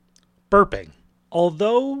Burping,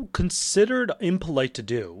 although considered impolite to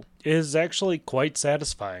do, is actually quite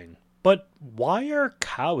satisfying. But why are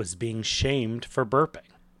cows being shamed for burping?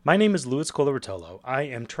 My name is Lucas Lopes. I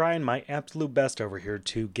am trying my absolute best over here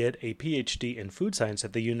to get a PhD in food science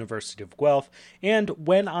at the University of Guelph, and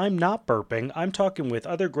when I'm not burping, I'm talking with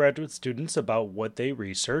other graduate students about what they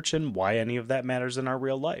research and why any of that matters in our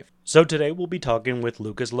real life. So today we'll be talking with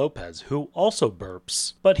Lucas Lopes, who also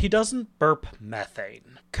burps, but he doesn't burp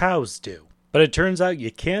methane. Cows do. But it turns out you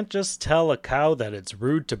can't just tell a cow that it's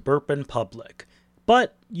rude to burp in public.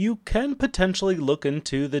 But you can potentially look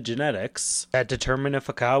into the genetics that determine if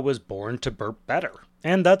a cow was born to burp better.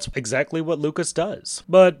 And that's exactly what Lucas does.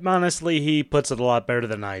 But honestly, he puts it a lot better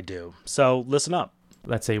than I do. So listen up.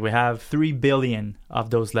 Let's say we have 3 billion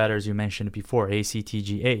of those letters you mentioned before, A, C, T,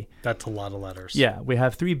 G, A. That's a lot of letters. Yeah, we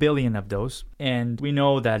have 3 billion of those. And we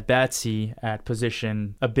know that Betsy at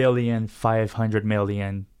position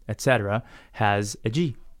 1,500,000,000, etc., has a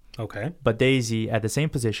G. Okay. But Daisy at the same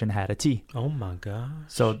position had a T. Oh my gosh.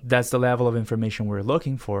 So that's the level of information we're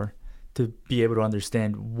looking for to be able to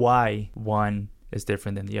understand why one is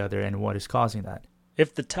different than the other and what is causing that.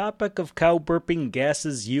 If the topic of cow burping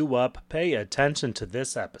gasses you up, pay attention to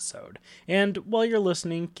this episode. And while you're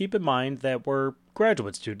listening, keep in mind that we're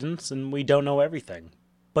graduate students and we don't know everything.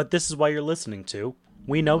 But this is why you're listening to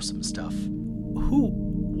We Know Some Stuff.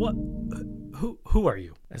 Who are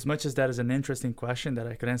you? As much as that is an interesting question that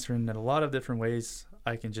I could answer in a lot of different ways,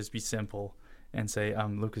 I can just be simple and say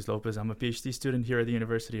I'm Lucas Lopes. I'm a PhD student here at the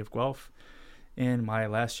University of Guelph in my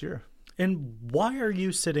last year. And why are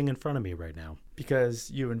you sitting in front of me right now?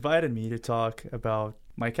 Because you invited me to talk about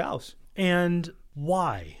my cows. And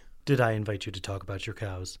why did I invite you to talk about your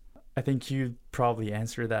cows? I think you'd probably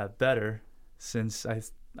answer that better since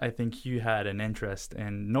I think you had an interest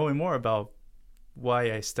in knowing more about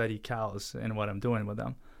why I study cows and what I'm doing with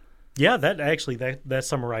them. Yeah, that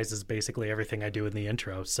summarizes basically everything I do in the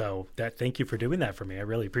intro. So thank you for doing that for me. I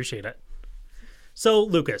really appreciate it. So,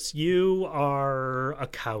 Lucas, you are a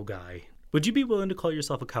cow guy. Would you be willing to call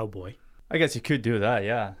yourself a cowboy? I guess you could do that,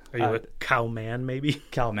 yeah. Are you a cow man, maybe?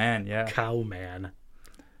 Cow man, yeah. Cow man.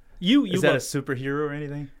 Is that a superhero or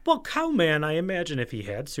anything? Well, cow man, I imagine if he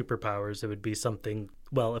had superpowers, it would be something.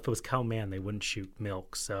 Well, if it was cow man, they wouldn't shoot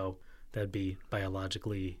milk, so that'd be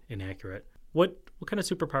biologically inaccurate. What kind of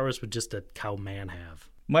superpowers would just a cow man have?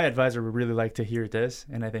 My advisor would really like to hear this,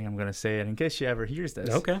 and I think I'm going to say it in case she ever hears this.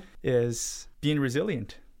 Okay. Is being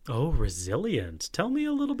resilient. Oh, resilient. Tell me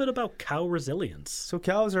a little bit about cow resilience. So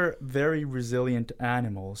cows are very resilient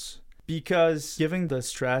animals because given the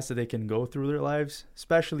stress that they can go through their lives,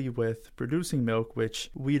 especially with producing milk, which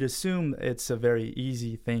we'd assume it's a very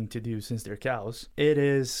easy thing to do since they're cows, it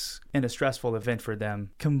is a stressful event for them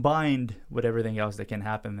combined with everything else that can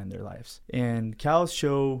happen in their lives. And cows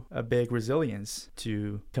show a big resilience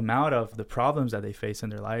to come out of the problems that they face in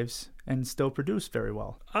their lives and still produce very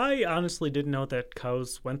well. I honestly didn't know that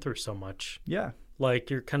cows went through so much. Yeah.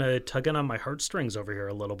 Like, you're kind of tugging on my heartstrings over here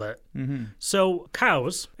a little bit. Mm-hmm. So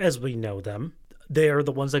cows, as we know them, they are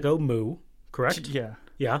the ones that go moo, correct? Yeah.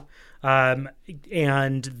 Yeah.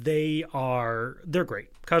 And they're great.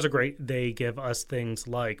 Cows are great. They give us things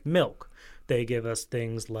like milk. They give us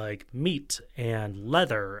things like meat and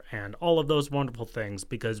leather and all of those wonderful things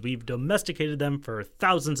because we've domesticated them for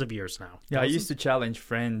thousands of years now. Yeah, I used to challenge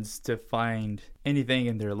friends to find anything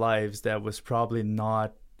in their lives that was probably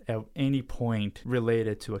not at any point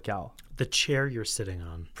related to a cow. The chair you're sitting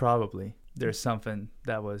on. Probably. There's something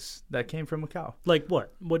that came from a cow. Like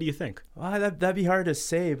what? What do you think? That'd be hard to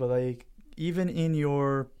say, but like even in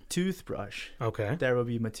your toothbrush, okay, there will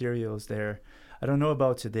be materials there. I don't know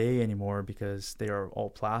about today anymore because they are all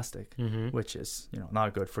plastic, which is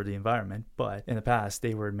not good for the environment. But in the past,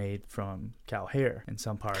 they were made from cow hair in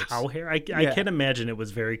some parts. Cow hair? I can't imagine it was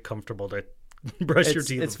very comfortable to brush your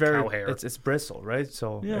teeth with cow hair. It's bristle, right?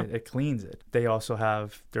 So it cleans it. They also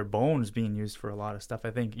have their bones being used for a lot of stuff. I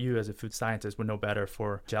think you as a food scientist would know better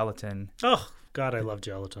for gelatin. Oh, God, I love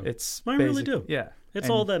gelatin. I really do. Yeah. It's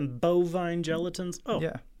all them bovine gelatins. Oh.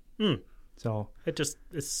 Yeah. So it's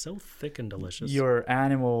so thick and delicious. Your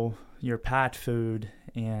animal, your pet food,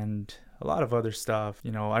 and a lot of other stuff.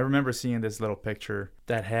 I remember seeing this little picture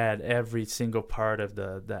that had every single part of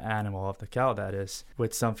the animal, of the cow that is,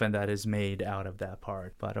 with something that is made out of that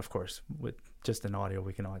part. But of course, with just an audio,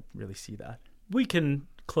 we cannot really see that. We can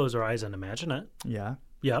close our eyes and imagine it. Yeah.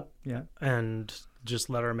 Yep. Yeah. And just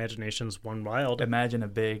let our imaginations run wild. Imagine a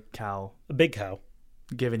big cow. A big cow.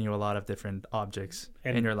 Giving you a lot of different objects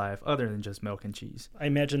in your life other than just milk and cheese. I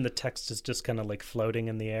imagine the text is just kind of like floating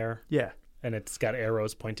in the air. Yeah. and it's got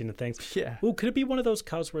arrows pointing to things. Yeah. Ooh, could it be one of those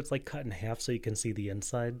cows where it's like cut in half so you can see the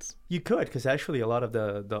insides? You could, because actually a lot of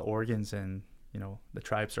the organs and, the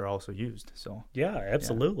tribes are also used. So Yeah,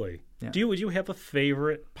 absolutely. Yeah. Would you have a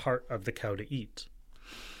favorite part of the cow to eat?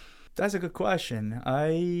 that's a good question.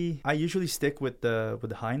 I usually stick with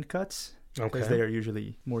the hind cuts because they are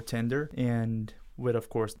usually more tender, and with, of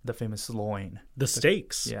course, the famous loin. The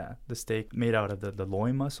steaks. Yeah, the steak made out of the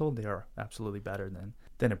loin muscle, they are absolutely better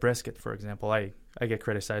than a brisket, for example. I get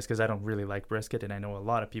criticized because I don't really like brisket, and I know a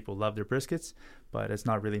lot of people love their briskets, but it's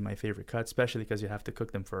not really my favorite cut, especially because you have to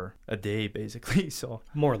cook them for a day, basically. So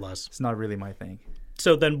More or less. it's not really my thing.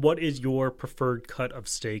 So then what is your preferred cut of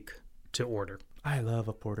steak to order? I love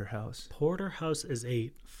a porterhouse. Porterhouse is a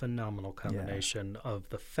phenomenal combination of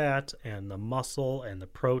the fat and the muscle and the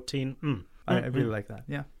protein. I really like that.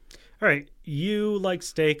 Yeah. All right. You like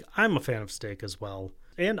steak. I'm a fan of steak as well.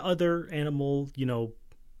 And other animal,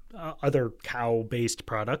 other cow-based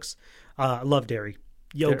products. I love dairy.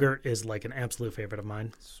 Yogurt is like an absolute favorite of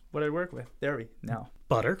mine. It's what I work with. Dairy now.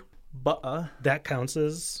 Butter. That counts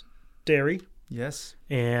as dairy. Yes.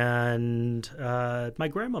 And my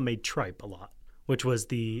grandma made tripe a lot, which was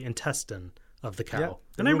the intestine of the cow. Yeah,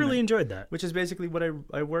 and I really enjoyed that. Which is basically what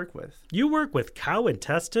I work with. You work with cow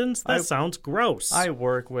intestines? That sounds gross. I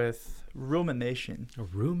work with rumination. A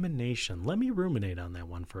rumination. Let me ruminate on that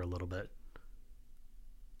one for a little bit.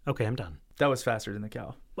 Okay, I'm done. That was faster than the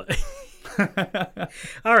cow.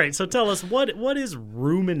 All right, so tell us, what is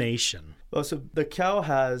rumination? Well, so the cow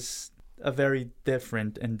has a very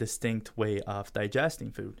different and distinct way of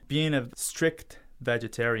digesting food. Being a strict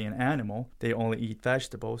vegetarian animal, they only eat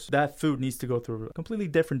vegetables. That food needs to go through a completely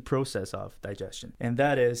different process of digestion. And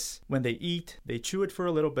that is, when they eat, they chew it for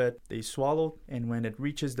a little bit, they swallow, and when it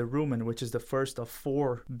reaches the rumen, which is the first of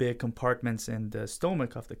 4 big compartments in the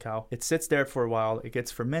stomach of the cow, it sits there for a while, it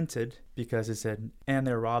gets fermented because it's an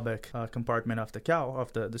anaerobic compartment of the cow,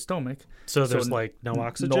 of the stomach. So there's no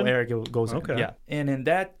oxygen? No air goes okay. in. Yeah. And in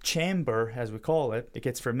that chamber, as we call it, it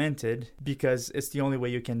gets fermented because it's the only way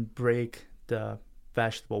you can break the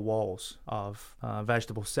vegetable walls of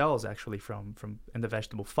vegetable cells, actually, from and the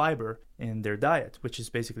vegetable fiber in their diet, which is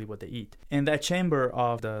basically what they eat. In that chamber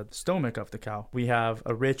of the stomach of the cow, we have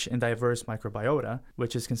a rich and diverse microbiota,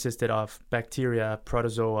 which is consisted of bacteria,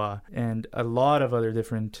 protozoa, and a lot of other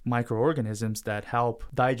different microorganisms that help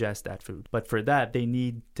digest that food. But for that, they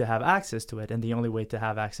need to have access to it, and the only way to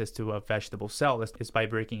have access to a vegetable cell is by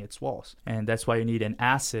breaking its walls. And that's why you need an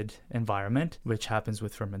acid environment, which happens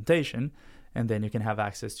with fermentation, and then you can have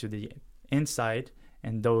access to the inside,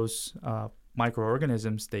 and those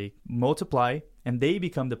microorganisms, they multiply and they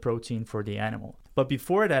become the protein for the animal. But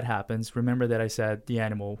before that happens, remember that I said the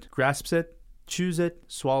animal grasps it, chews it,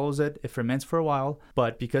 swallows it, it ferments for a while,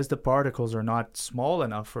 but because the particles are not small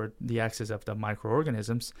enough for the access of the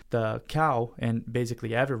microorganisms, the cow, and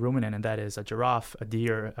basically every ruminant, and that is a giraffe, a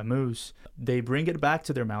deer, a moose, they bring it back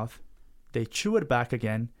to their mouth, they chew it back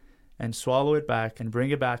again, and swallow it back and bring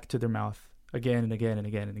it back to their mouth again and again and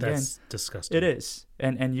again and again. That's disgusting. It is.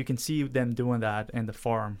 And you can see them doing that in the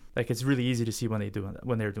farm. Like, it's really easy to see when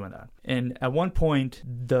they're doing that. And at one point,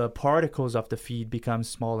 the particles of the feed become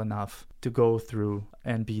small enough to go through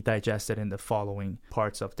and be digested in the following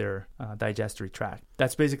parts of their digestive tract.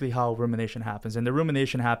 That's basically how rumination happens. And the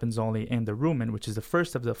rumination happens only in the rumen, which is the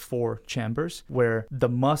first of the 4 chambers, where the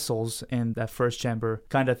muscles in that first chamber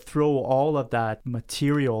kind of throw all of that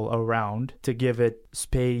material around to give it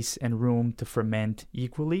space and room to ferment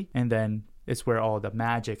equally. And then it's where all the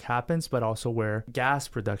magic happens, but also where gas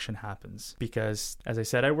production happens. Because, as I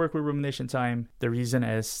said, I work with rumination time. The reason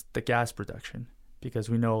is the gas production, because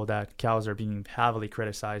we know that cows are being heavily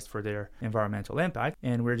criticized for their environmental impact,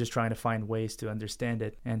 and we're just trying to find ways to understand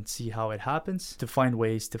it and see how it happens, to find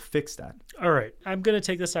ways to fix that. All right. I'm going to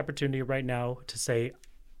take this opportunity right now to say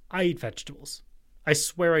I eat vegetables. I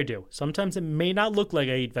swear I do. Sometimes it may not look like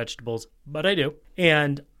I eat vegetables, but I do.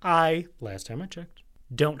 And I, last time I checked,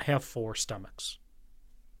 don't have 4 stomachs.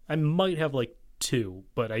 I might have 2,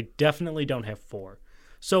 but I definitely don't have 4.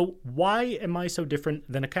 So why am I so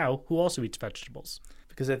different than a cow who also eats vegetables?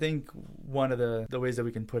 Because I think one of the ways that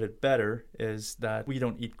we can put it better is that we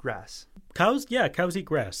don't eat grass. Cows eat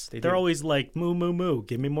grass. They're always like, moo, moo, moo,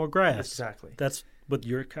 give me more grass. Exactly. That's with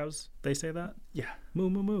your cows, they say that? Yeah. Moo,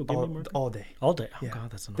 moo, moo, give me more grass. All day. All day. Oh, yeah.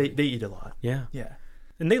 God, that's annoying. They eat a lot. Yeah. Yeah.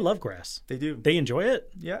 And they love grass. They do. They enjoy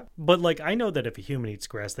it. Yeah. But I know that if a human eats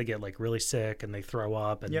grass, they get really sick and they throw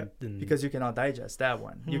up. And because you cannot digest that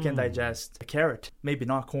one. You can digest a carrot, maybe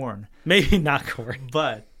not corn. Maybe not corn.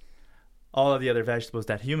 But all of the other vegetables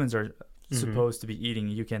that humans are supposed to be eating,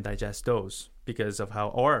 you can digest those because of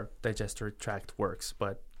how our digestive tract works.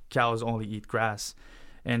 But cows only eat grass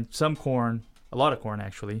and some corn, a lot of corn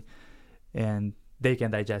actually, and they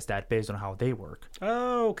can digest that based on how they work.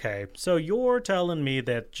 Okay, so you're telling me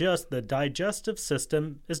that just the digestive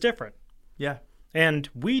system is different. Yeah. And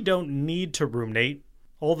we don't need to ruminate,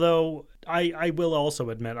 although I will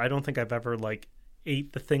also admit I don't think I've ever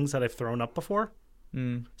ate the things that I've thrown up before.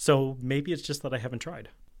 So maybe it's just that I haven't tried.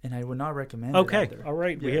 And I would not recommend Okay, it either. all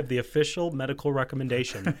right. Yeah. We have the official medical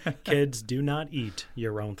recommendation. Kids, do not eat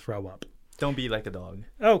your own throw up. Don't be like a dog.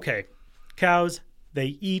 Okay, cows,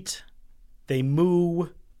 they eat, they moo,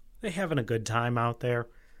 they're having a good time out there.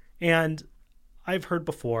 And I've heard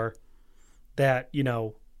before that,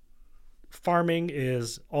 farming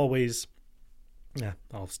is always... Yeah,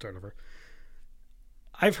 I'll start over.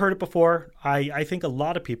 I've heard it before. I think a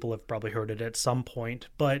lot of people have probably heard it at some point.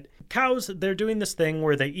 But cows, they're doing this thing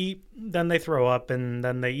where they eat, then they throw up, and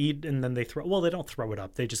then they eat, and then they throw... Well, they don't throw it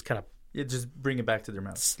up. They just kind of... Yeah, just bring it back to their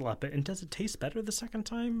mouth. Slap it. And does it taste better the second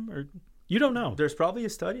time? Or you don't know. There's probably a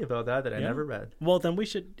study about that I never read. Well, then we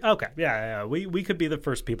should... Okay, yeah. We could be the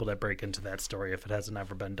first people that break into that story if it hasn't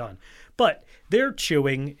ever been done. But they're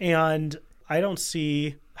chewing, and I don't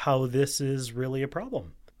see how this is really a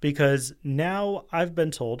problem. Because now I've been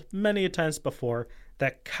told many a times before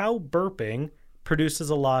that cow burping produces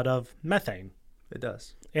a lot of methane. It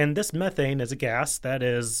does. And this methane is a gas that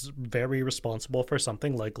is very responsible for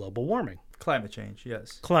something like global warming. Climate change,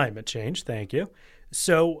 yes. Climate change, thank you.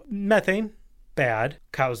 So methane, bad.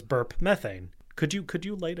 Cows burp methane. Could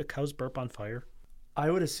you light a cow's burp on fire? I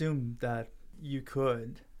would assume that you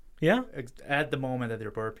could. Yeah? At the moment that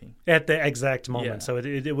they're burping. At the exact moment. Yeah. So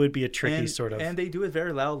it would be a tricky sort of... And they do it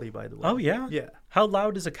very loudly, by the way. Oh, yeah? Yeah. How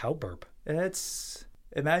loud is a cow burp?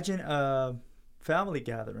 Imagine a family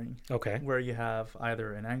gathering. Okay. Where you have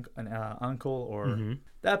either an uncle or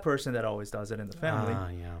that person that always does it in the family. Ah,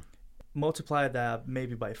 yeah. Multiply that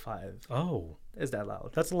maybe by 5. Oh. Is that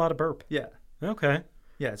loud? That's a lot of burp. Yeah. Okay.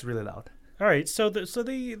 Yeah, it's really loud. All right. So they're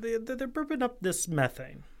burping up this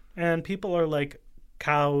methane. And people are like...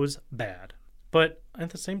 Cows bad. But at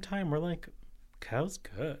the same time, we're like, cows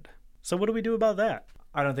good. So what do we do about that?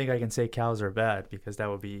 I don't think I can say cows are bad because that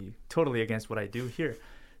would be totally against what I do here.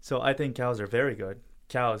 So I think cows are very good.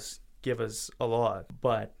 Cows give us a lot,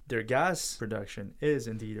 but their gas production is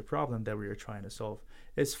indeed a problem that we are trying to solve.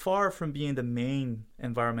 It's far from being the main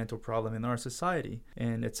environmental problem in our society,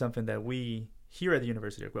 and it's something that we here at the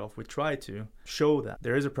University of Guelph, we try to show that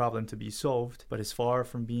there is a problem to be solved, but it's far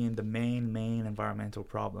from being the main environmental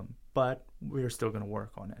problem. But we're still going to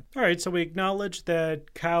work on it. All right, so we acknowledge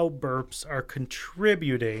that cow burps are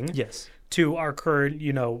contributing to our current,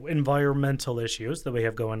 environmental issues that we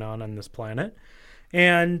have going on this planet.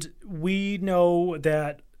 And we know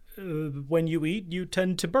that when you eat, you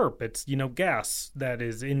tend to burp. It's, gas that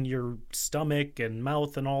is in your stomach and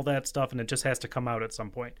mouth and all that stuff, and it just has to come out at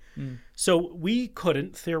some point. So we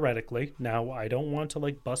couldn't, theoretically, now I don't want to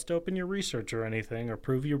bust open your research or anything or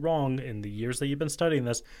prove you wrong in the years that you've been studying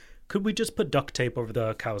this. Could we just put duct tape over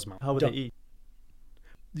the cow's mouth? How would they eat?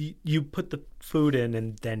 You put the food in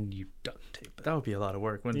and then you duct tape it. That would be a lot of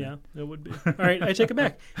work, wouldn't it? Yeah, it would be. All right, I take it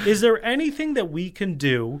back. Is there anything that we can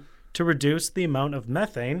do to reduce the amount of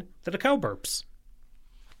methane that a cow burps?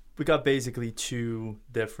 We got basically 2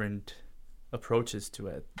 different approaches to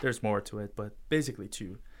it. There's more to it, but basically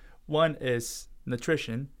 2. One is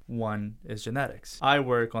nutrition, one is genetics. I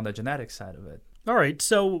work on the genetics side of it. All right,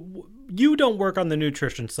 so you don't work on the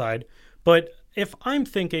nutrition side, but if I'm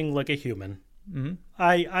thinking like a human,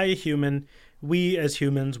 a human, we as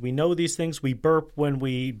humans, we know these things. We burp when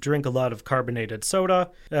we drink a lot of carbonated soda,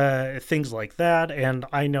 things like that. And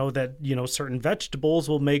I know that, certain vegetables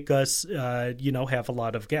will make us, have a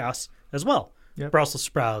lot of gas as well. Yep. Brussels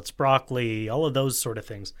sprouts, broccoli, all of those sort of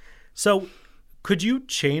things. So could you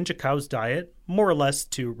change a cow's diet more or less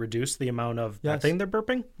to reduce the amount of methane they're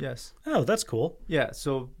burping? Yes. Oh, that's cool. Yeah,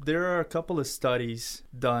 so there are a couple of studies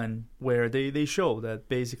done where they show that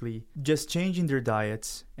basically just changing their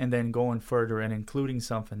diets and then going further and including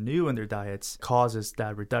something new in their diets causes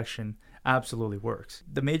that reduction absolutely works.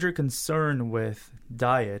 The major concern with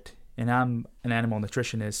diet, and I'm an animal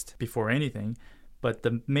nutritionist before anything, but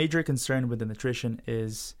the major concern with the nutrition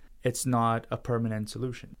is it's not a permanent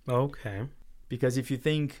solution. Okay. Because if you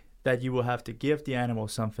think that you will have to give the animal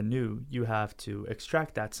something new, you have to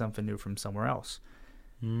extract that something new from somewhere else.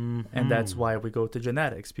 And that's why we go to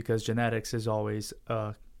genetics, because genetics is always,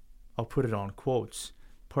 I'll put it on quotes,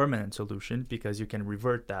 permanent solution, because you can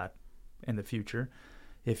revert that in the future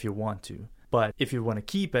if you want to. But if you want to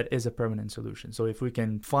keep it, is a permanent solution. So if we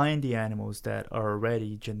can find the animals that are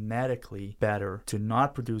already genetically better to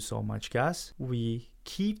not produce so much gas, we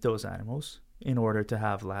keep those animals in order to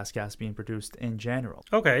have less gas being produced in general.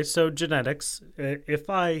 Okay, so genetics, if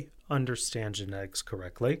I understand genetics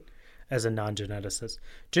correctly, as a non-geneticist,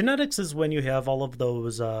 genetics is when you have all of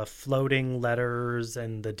those floating letters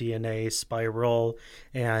and the DNA spiral,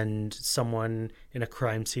 and someone in a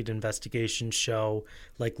crime scene investigation show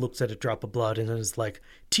like looks at a drop of blood and is like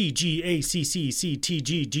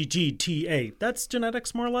TGACCCTGGGTA. That's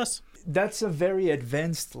genetics, more or less. That's a very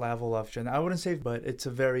advanced level of I wouldn't say, but it's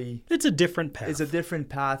a different path. It's a different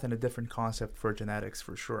path and a different concept for genetics,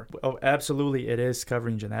 for sure. Oh, absolutely, it is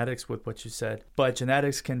covering genetics with what you said. But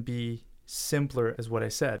genetics can be simpler as what I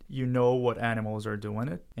said. You know what animals are doing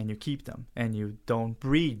it, and you keep them. And you don't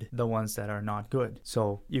breed the ones that are not good.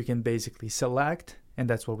 So you can basically select, and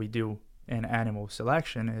that's what we do in animal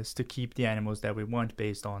selection, is to keep the animals that we want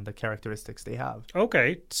based on the characteristics they have.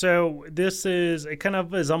 Okay, so it kind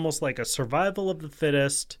of is almost like a survival of the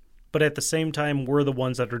fittest, but at the same time, we're the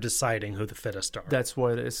ones that are deciding who the fittest are. That's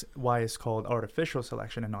why it's called artificial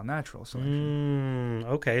selection and not natural selection.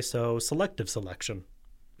 Okay, so selective selection.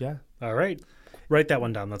 Yeah. All right. Write that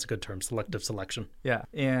one down. That's a good term, selective selection. Yeah,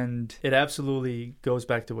 and it absolutely goes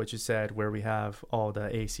back to what you said, where we have all the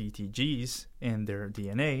ACTGs in their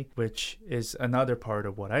DNA, which is another part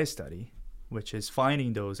of what I study, which is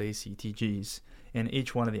finding those ACTGs in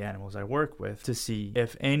each one of the animals I work with to see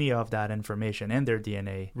if any of that information in their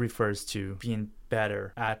DNA refers to being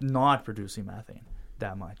better at not producing methane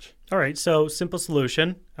that much. All right, so simple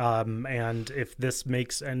solution. And if this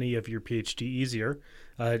makes any of your PhD easier,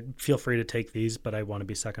 feel free to take these, but I want to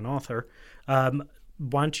be second author. Why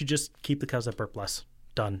don't you just keep the cows that burp less?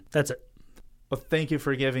 Done. That's it. Well, thank you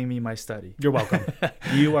for giving me my study. You're welcome.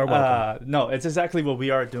 You are welcome. No, it's exactly what we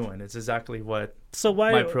are doing. It's exactly what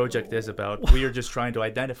my project is about. We are just trying to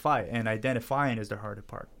identify, and identifying is the harder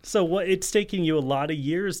part. So it's taking you a lot of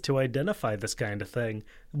years to identify this kind of thing.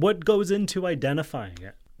 What goes into identifying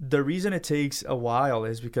it? The reason it takes a while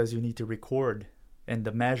is because you need to record and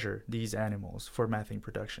to measure these animals for methane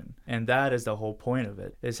production. And that is the whole point of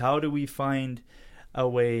it, is how do we find a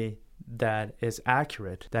way that is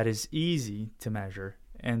accurate, that is easy to measure,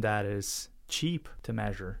 and that is cheap to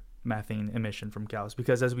measure methane emission from cows.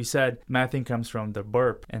 Because as we said, methane comes from the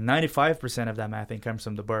burp, and 95% of that methane comes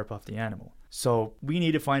from the burp of the animal. So we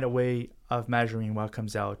need to find a way of measuring what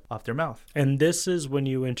comes out of their mouth. And this is when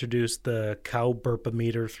you introduce the cow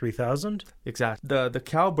burpometer 3000? Exactly. The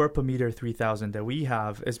cow burpometer 3000 that we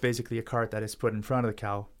have is basically a cart that is put in front of the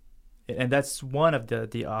cow. And that's one of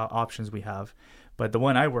the options we have. But the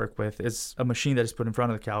one I work with is a machine that is put in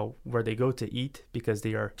front of the cow where they go to eat, because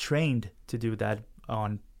they are trained to do that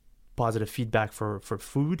on positive feedback for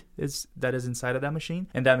food that is inside of that machine.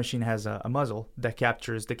 And that machine has a muzzle that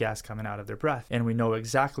captures the gas coming out of their breath. And we know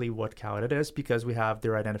exactly what cow it is because we have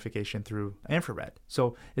their identification through infrared.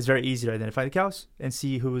 So it's very easy to identify the cows and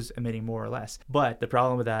see who's emitting more or less. But the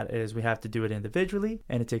problem with that is we have to do it individually,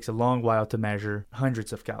 and it takes a long while to measure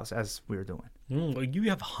hundreds of cows, as we're doing. You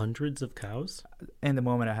have hundreds of cows? In the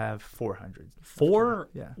moment, I have 400. 4?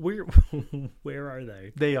 Yeah. Where are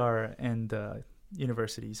they? They are in the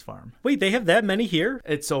university's farm. Wait, they have that many here?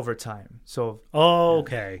 It's over time. So. Oh,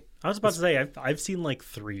 okay. I was about to say I've seen like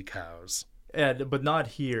 3 cows. But not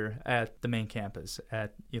here at the main campus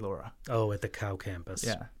at Elora. Oh, at the cow campus.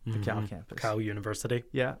 Yeah, the cow campus. Cow University.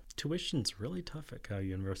 Yeah. Tuition's really tough at Cow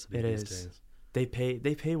University it these is. days.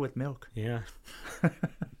 They pay with milk. Yeah.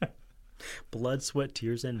 Blood, sweat,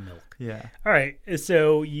 tears, and milk. Yeah. All right.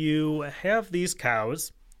 So you have these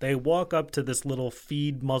cows. They walk up to this little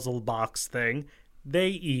feed muzzle box thing. They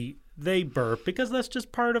eat. They burp, because that's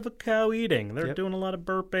just part of a cow eating. They're doing a lot of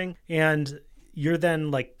burping. And you're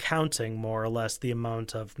then like counting more or less the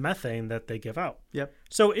amount of methane that they give out. Yep.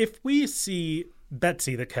 So if we see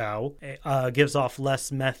Betsy the cow gives off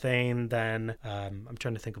less methane than I'm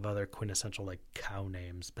trying to think of other quintessential like cow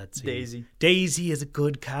names. Betsy. Daisy. Daisy is a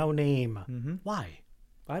good cow name. Mm-hmm. Why?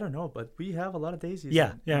 I don't know, but we have a lot of daisies.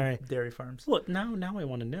 Yeah, right. Dairy farms. Well, now I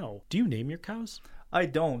want to know. Do you name your cows? I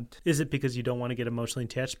don't. Is it because you don't want to get emotionally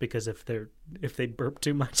attached? Because if they burp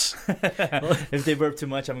too much, if they burp too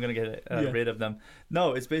much, I'm gonna get rid of them.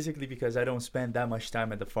 No, it's basically because I don't spend that much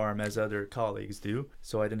time at the farm as other colleagues do,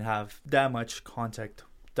 so I didn't have that much contact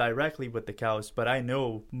directly with the cows. But I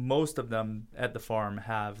know most of them at the farm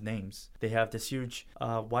have names. They have this huge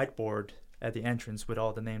whiteboard at the entrance with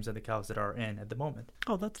all the names of the cows that are in at the moment.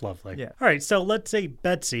 Oh, that's lovely. Yeah. All right, so let's say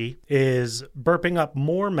Betsy is burping up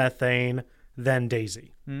more methane than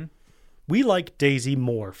Daisy. We like Daisy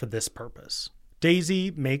more for this purpose. Daisy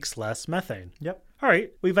makes less methane. Yep. All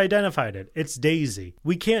right, we've identified it. It's Daisy.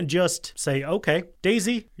 We can't just say, okay,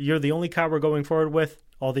 Daisy, you're the only cow we're going forward with.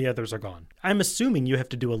 all the others are gone. I'm assuming you have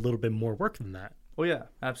to do a little bit more work than that. Oh, yeah,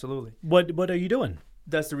 absolutely. What are you doing?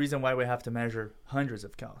 That's the reason why we have to measure hundreds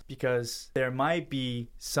of cows, because there might be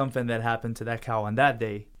something that happened to that cow on that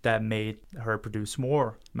day that made her produce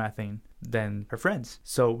more methane than her friends.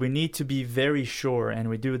 So we need to be very sure, and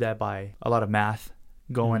we do that by a lot of math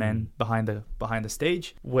going in behind the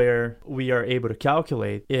stage, where we are able to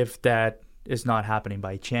calculate if that is not happening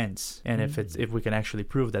by chance, and if we can actually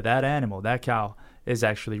prove that animal, that cow, is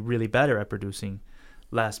actually really better at producing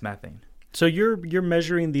less methane. So you're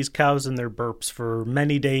measuring these cows and their burps for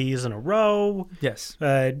many days in a row? Yes.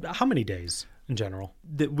 How many days in general?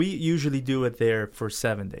 We usually do it there for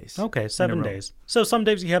 7 days. Okay, 7 days. So some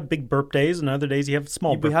days you have big burp days and other days you have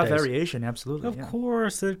small burp days. We have variation, absolutely. Of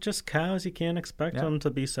course. They're just cows. You can't expect them to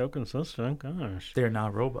be so consistent. Gosh. They're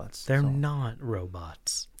not robots. They're not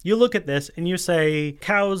robots. You look at this and you say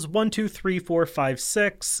cows 1, 2, 3, 4, 5,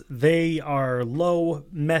 6, they are low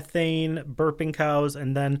methane burping cows,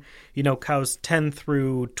 and then, cows 10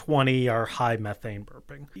 through 20 are high methane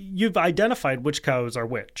burping. You've identified which cows are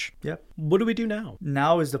which. Yep. What do we do now?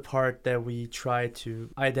 Now is the part that we try to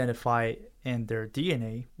identify in their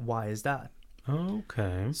DNA. Why is that?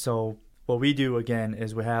 Okay. So what we do, again,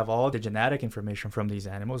 is we have all the genetic information from these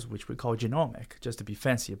animals, which we call genomic, just to be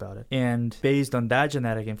fancy about it. And based on that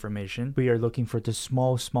genetic information, we are looking for the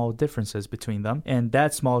small differences between them. And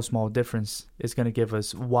that small difference is going to give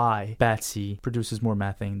us why Betsy produces more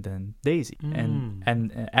methane than Daisy.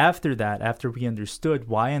 And after that, after we understood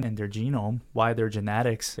why in their genome, why their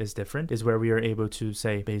genetics is different, is where we are able to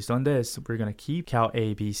say, based on this, we're going to keep cow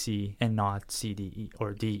A, B, C, and not C, D, E,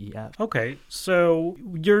 or D, E, F. Okay, so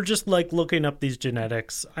you're just looking up these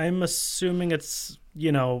genetics. I'm assuming it's,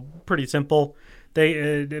 pretty simple.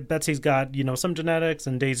 Betsy's got, some genetics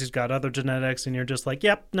and Daisy's got other genetics, and you're just like,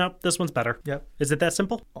 yep, nope, this one's better. Yep. Is it that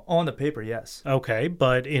simple? On the paper, yes. Okay,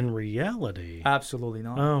 but in reality? Absolutely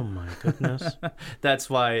not. Oh my goodness. That's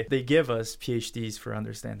why they give us PhDs for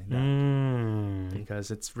understanding that.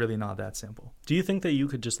 Because it's really not that simple. Do you think that you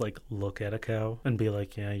could just look at a cow and be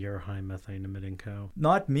like, yeah, you're a high methane emitting cow?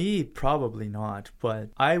 Not me, probably not. But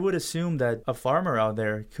I would assume that a farmer out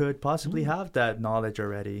there could possibly have that knowledge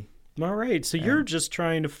already. All right, so you're just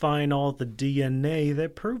trying to find all the DNA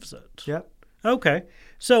that proves it. Yep. Okay,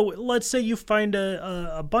 so let's say you find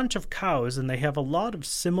a bunch of cows and they have a lot of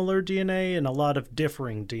similar DNA and a lot of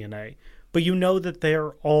differing DNA, but you know that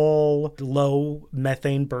they're all low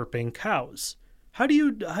methane burping cows. How do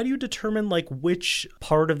you determine which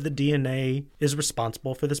part of the DNA is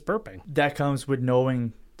responsible for this burping? That comes with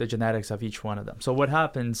knowing the genetics of each one of them. So what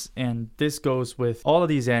happens, and this goes with all of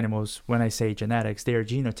these animals, when I say genetics, they are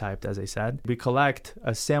genotyped, as I said. We collect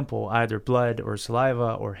a sample, either blood or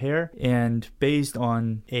saliva or hair, and based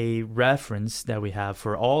on a reference that we have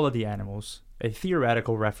for all of the animals, a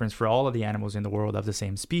theoretical reference for all of the animals in the world of the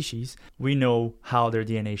same species, we know how their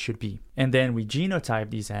DNA should be. And then we genotype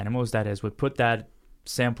these animals, that is, we put that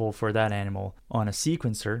sample for that animal on a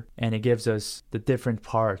sequencer, and it gives us the different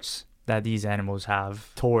parts that these animals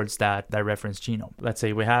have towards that reference genome. Let's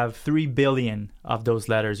say we have 3 billion of those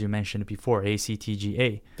letters you mentioned before, A, C, T, G,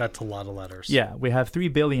 A. That's a lot of letters. Yeah, we have 3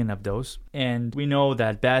 billion of those. And we know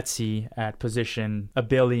that Betsy at position 1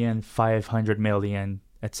 billion, 500 million,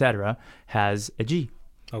 etc. has a G.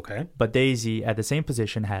 Okay. But Daisy at the same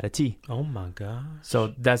position had a T. Oh my gosh.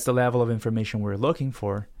 So that's the level of information we're looking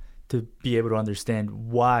for to be able to understand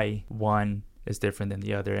why one is different than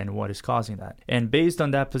the other and what is causing that. And based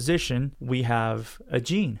on that position, we have a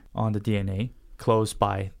gene on the DNA close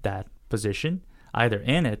by that position, either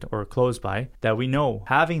in it or close by, that we know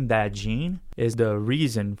having that gene is the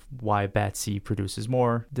reason why Betsy produces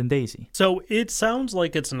more than Daisy. So it sounds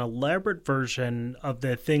like it's an elaborate version of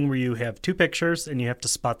the thing where you have 2 pictures and you have to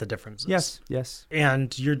spot the differences. Yes.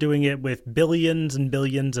 And you're doing it with billions and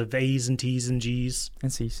billions of A's and T's and G's.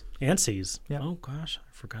 And C's. And C's. Yeah. Oh gosh,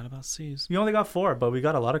 I forgot about C's. We only got 4, but we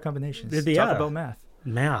got a lot of combinations. Yeah. Talk about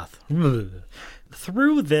math. Ugh.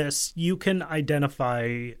 Through this, you can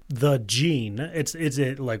identify the gene. Is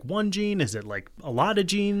it one gene? Is it a lot of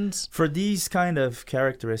genes? For these kind of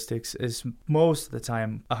characteristics, is most of the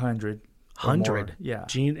time 100. 100? Yeah.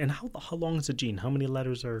 Gene. And how long is a gene? How many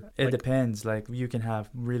letters are? It depends. You can have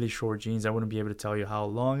really short genes. I wouldn't be able to tell you how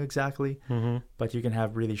long exactly, but you can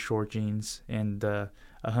have really short genes and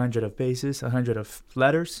 100 of bases, 100 of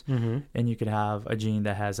letters, and you can have a gene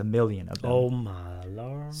that has 1 million of them. Oh my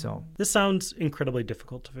lord. So this sounds incredibly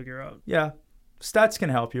difficult to figure out. Yeah. Stats can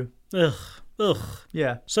help you. Ugh.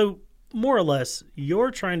 Yeah. So more or less,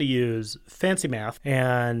 you're trying to use fancy math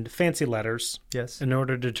and fancy letters in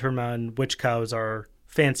order to determine which cows are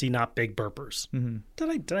fancy, not big burpers. Mm-hmm.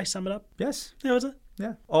 Did I sum it up? Yes. That was it?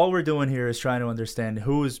 Yeah. All we're doing here is trying to understand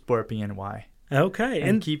who's burping and why. Okay.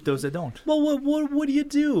 And keep those that don't. Well, what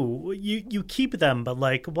do? You keep them, but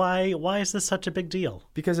like, why is this such a big deal?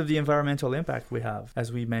 Because of the environmental impact we have,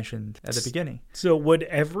 as we mentioned at the beginning. So would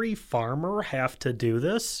every farmer have to do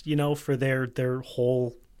this, for their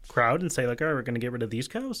whole crowd and say like, oh, we're going to get rid of these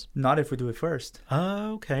cows? Not if we do it first.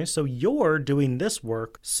 Okay. So you're doing this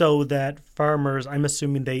work so that farmers, I'm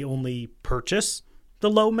assuming they only purchase the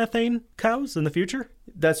low methane cows in the future?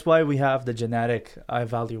 That's why we have the genetic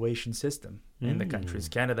evaluation system in the countries.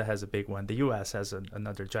 Canada has a big one. The U.S. has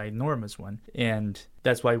another ginormous one. And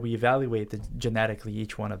that's why we evaluate genetically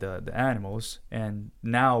each one of the animals. And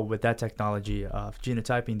now with that technology of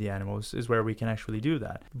genotyping the animals is where we can actually do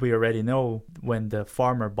that. We already know when the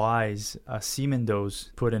farmer buys a semen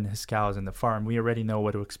dose put in his cows in the farm, we already know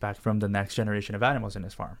what to expect from the next generation of animals in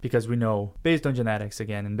his farm. Because we know, based on genetics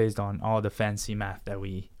again, and based on all the fancy math that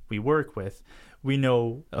we work with, we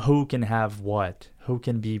know who can have what, who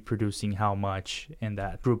can be producing how much in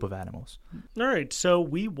that group of animals. All right. So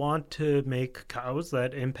we want to make cows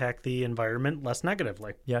that impact the environment less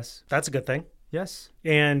negatively. Yes. That's a good thing. Yes.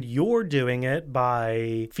 And you're doing it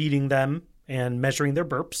by feeding them and measuring their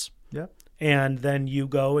burps. Yeah. And then you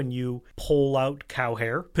go and you pull out cow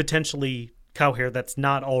hair, potentially cow hair that's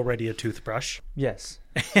not already a toothbrush. Yes.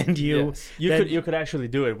 And you could actually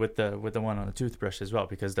do it with the one on the toothbrush as well,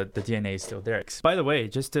 because the DNA is still there. By the way,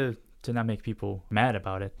 just to not make people mad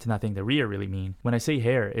about it, to not think that we are really mean, when I say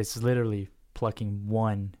hair, it's literally plucking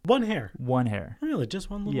one hair. Really, just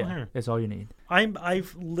one little hair. That's all you need.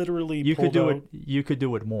 I've literally you could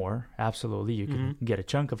do it more. Absolutely, you could get a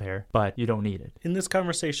chunk of hair, but you don't need it. In this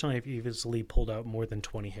conversation, I've easily pulled out more than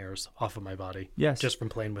 20 hairs off of my body. Yes, just from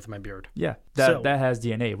playing with my beard. Yeah, that has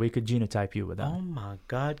DNA. We could genotype you with that. Oh my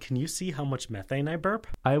God, can you see how much methane I burp?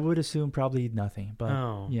 I would assume probably nothing,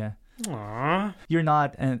 but yeah. Aww. You're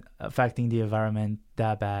not affecting the environment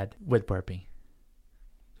that bad with burping.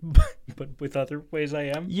 But with other ways I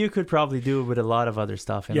am? You could probably do it with a lot of other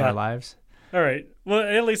stuff in our lives. All right. Well,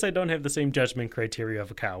 at least I don't have the same judgment criteria of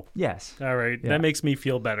a cow. Yes. All right. Yeah. That makes me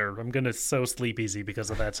feel better. I'm going to sleep easy because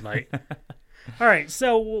of that tonight. All right.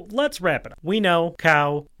 So let's wrap it up. We know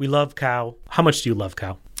cow. We love cow. How much do you love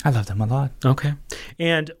cow? I love them a lot. Okay.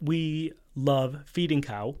 And we love feeding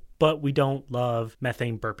cow, but we don't love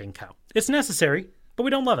methane burping cow. It's necessary, but we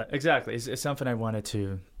don't love it. Exactly. It's something I wanted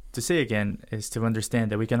to say again, is to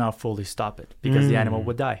understand that we cannot fully stop it because the animal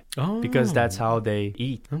would die. Oh. Because that's how they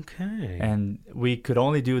eat. Okay. And we could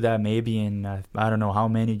only do that maybe in, I don't know how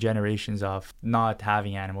many generations of not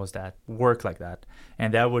having animals that work like that.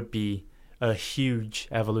 And that would be a huge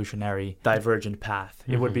evolutionary divergent path.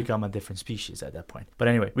 It would become a different species at that point. But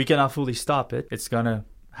anyway, we cannot fully stop it. It's going to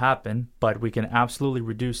happen, but we can absolutely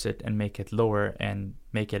reduce it and make it lower and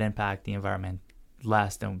make it impact the environment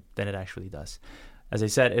less than it actually does. As I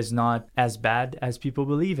said, it's not as bad as people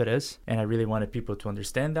believe it is, and I really wanted people to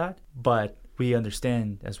understand that. But we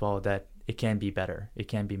understand as well that it can be better. It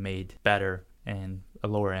can be made better and a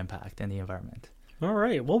lower impact in the environment. All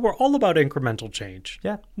right. Well, we're all about incremental change.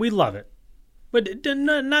 Yeah. We love it. But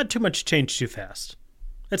not too much change too fast.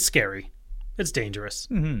 It's scary. It's dangerous.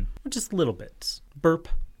 Just little bits. Burp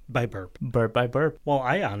by burp. Burp by burp. Well,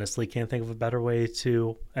 I honestly can't think of a better way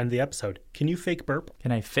to end the episode. Can you fake burp?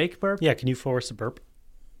 Can I fake burp? Yeah, can you force a burp?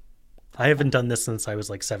 I haven't done this since I was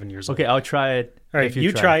like 7 years old. Okay, I'll try it. All right,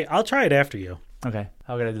 you try. I'll try it after you. Okay,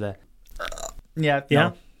 how can I do that? Yeah. Yeah?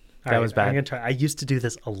 No, that was bad. I'm gonna try. I used to do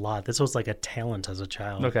this a lot. This was like a talent as a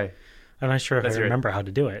child. Okay. I'm not sure if I remember how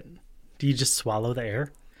to do it. Do you just swallow the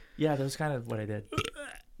air? Yeah, that was kind of what I did.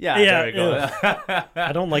 Yeah, there we go.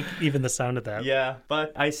 I don't like even the sound of that. Yeah,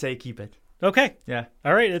 but I say keep it. Okay. Yeah.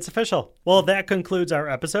 All right, it's official. Well, that concludes our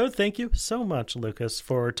episode. Thank you so much, Lucas,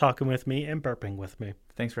 for talking with me and burping with me.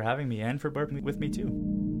 Thanks for having me and for burping with me too.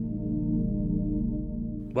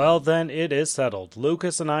 Well, then it is settled.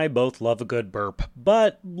 Lucas and I both love a good burp,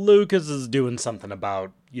 but Lucas is doing something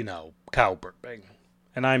about, cow burping.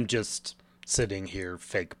 And I'm just sitting here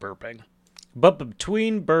fake burping. But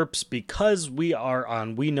between burps, because we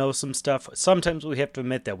know some stuff, sometimes we have to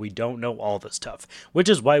admit that we don't know all the stuff, which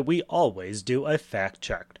is why we always do a fact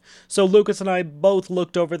check. So Lucas and I both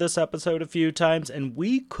looked over this episode a few times, and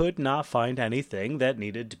we could not find anything that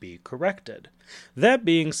needed to be corrected. That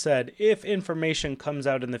being said, if information comes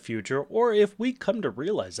out in the future, or if we come to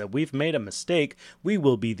realize that we've made a mistake, we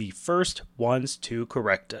will be the first ones to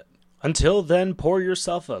correct it. Until then, pour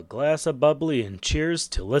yourself a glass of bubbly and cheers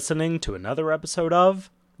to listening to another episode of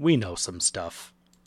We Know Some Stuff.